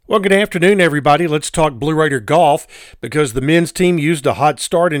Well, good afternoon, everybody. Let's talk Blue Raider golf because the men's team used a hot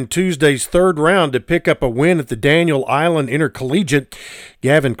start in Tuesday's third round to pick up a win at the Daniel Island Intercollegiate.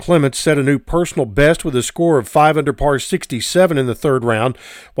 Gavin Clements set a new personal best with a score of 5 under par 67 in the third round,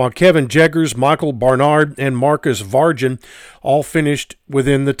 while Kevin Jeggers, Michael Barnard, and Marcus Vargin all finished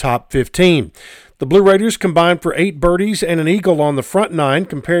within the top 15. The Blue Raiders combined for 8 birdies and an eagle on the front 9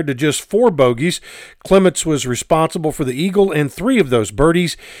 compared to just 4 bogeys. Clements was responsible for the eagle and 3 of those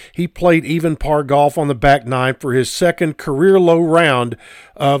birdies. He played even par golf on the back 9 for his second career low round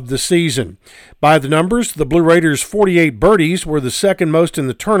of the season. By the numbers, the Blue Raiders' 48 birdies were the second most in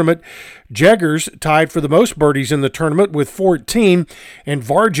the tournament. Jeggers tied for the most birdies in the tournament with 14, and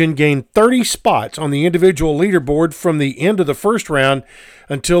Vargin gained 30 spots on the individual leaderboard from the end of the first round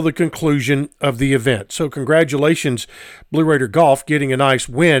until the conclusion of the event. So congratulations, Blue Raider Golf, getting a nice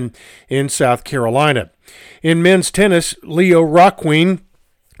win in South Carolina. In men's tennis, Leo Rockween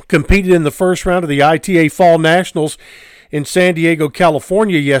competed in the first round of the ITA Fall Nationals in San Diego,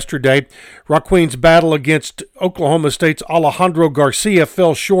 California yesterday. Rockween's battle against Oklahoma State's Alejandro Garcia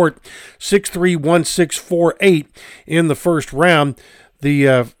fell short 6-3, 1-6, 4-8 in the first round.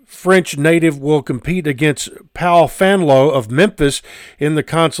 The French native will compete against Paul Fanlo of Memphis in the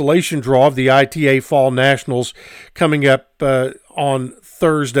consolation draw of the ITA Fall Nationals coming up on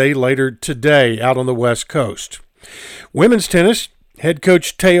Thursday later today out on the West Coast. Women's tennis, head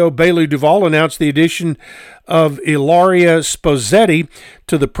coach Teo Bailey Duval announced the addition of Ilaria Sposetti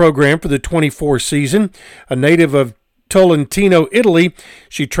to the program for the 24 season. A native of Tolentino, Italy,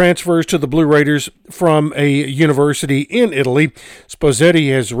 she transfers to the Blue Raiders from a university in Italy. Sposetti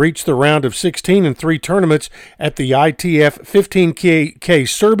has reached the round of 16 in 3 tournaments at the ITF 15K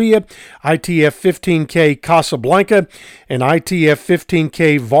Serbia, ITF 15K Casablanca, and ITF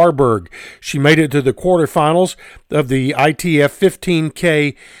 15K Varberg. She made it to the quarterfinals of the ITF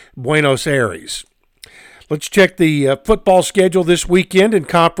 15K Buenos Aires. Let's check the football schedule this weekend in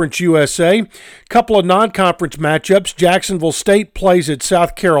Conference USA. Couple of non-conference matchups. Jacksonville State plays at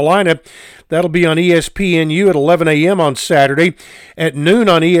South Carolina. That'll be on ESPNU at 11 a.m. on Saturday. At noon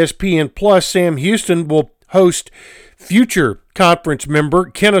on ESPN Plus, Sam Houston will host future conference member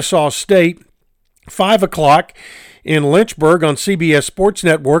Kennesaw State. 5 o'clock in Lynchburg on CBS Sports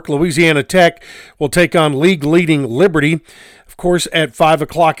Network, Louisiana Tech will take on league-leading Liberty. Of course, at 5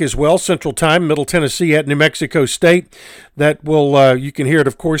 o'clock as well, Central Time, Middle Tennessee at New Mexico State. That will, you can hear it,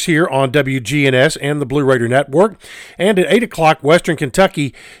 of course, here on WGNS and the Blue Raider Network. And at 8 o'clock, Western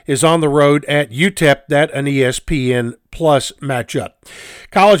Kentucky is on the road at UTEP, that an ESPN Plus matchup.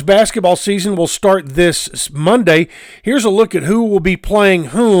 College basketball season will start this Monday. Here's a look at who will be playing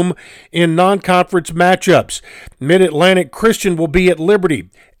whom in non-conference matchups. Mid-Atlantic Christian will be at Liberty.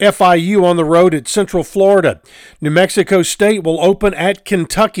 FIU on the road at Central Florida. New Mexico State will open at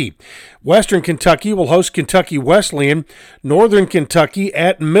Kentucky. Western Kentucky will host Kentucky Wesleyan. Northern Kentucky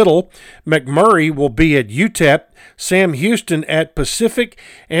at Middle. McMurray will be at UTEP. Sam Houston at Pacific,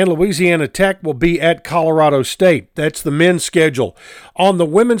 and Louisiana Tech will be at Colorado State. That's the men's schedule. On the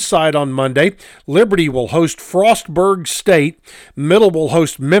women's side on Monday, Liberty will host Frostburg State, Middle will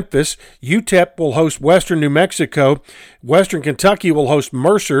host Memphis, UTEP will host Western New Mexico, Western Kentucky will host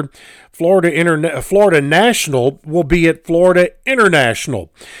Mercer, Florida National will be at Florida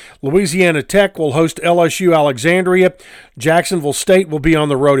International. Louisiana Tech will host LSU Alexandria. Jacksonville State will be on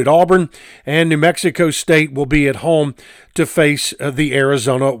the road at Auburn. And New Mexico State will be at home to face the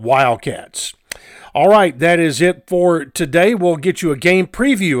Arizona Wildcats. All right, that is it for today. We'll get you a game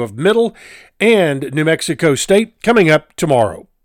preview of Middle and New Mexico State coming up tomorrow.